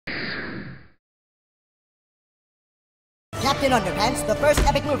Captain Underpants, the first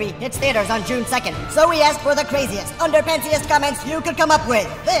epic movie, hits theaters on June 2nd. So we asked for the craziest, underpantsiest comments you could come up with.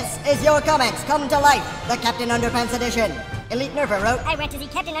 This is your comments come to life, the Captain Underpants edition. Elite Nerfer wrote, I want to see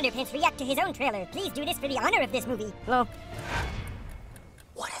Captain Underpants react to his own trailer. Please do this for the honor of this movie. Hello.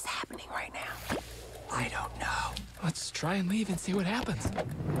 What is happening right now? I don't know. Let's try and leave and see what happens.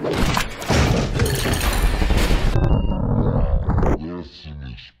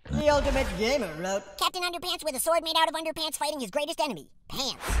 The Ultimate Gamer wrote, Captain Underpants with a sword made out of underpants fighting his greatest enemy,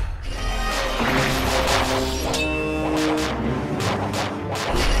 pants.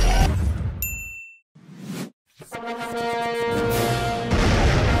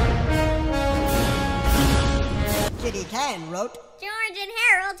 Kitty Can wrote, George and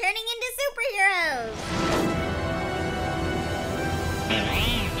Harold turning into superheroes.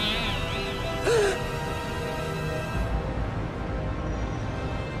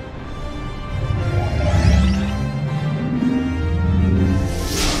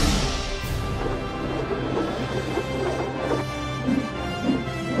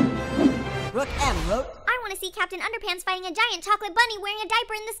 Rook M wrote, I want to see Captain Underpants fighting a giant chocolate bunny wearing a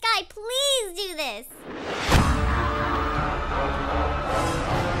diaper in the sky. Please do this.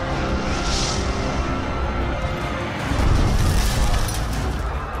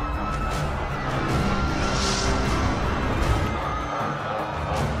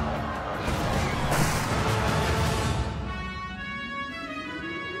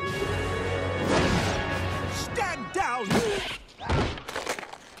 Stand down!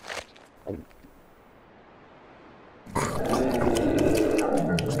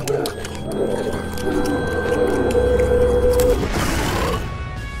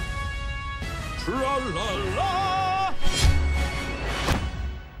 Tra-la-la!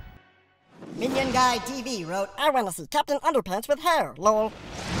 Minion Guy TV wrote, I want to see Captain Underpants with hair, lol.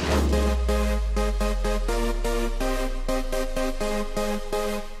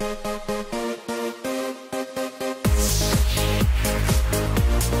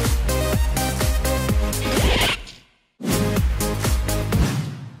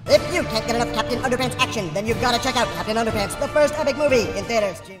 If you can't get enough Captain Underpants action, then you've got to check out Captain Underpants, the first epic movie in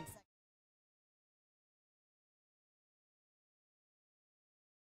theaters June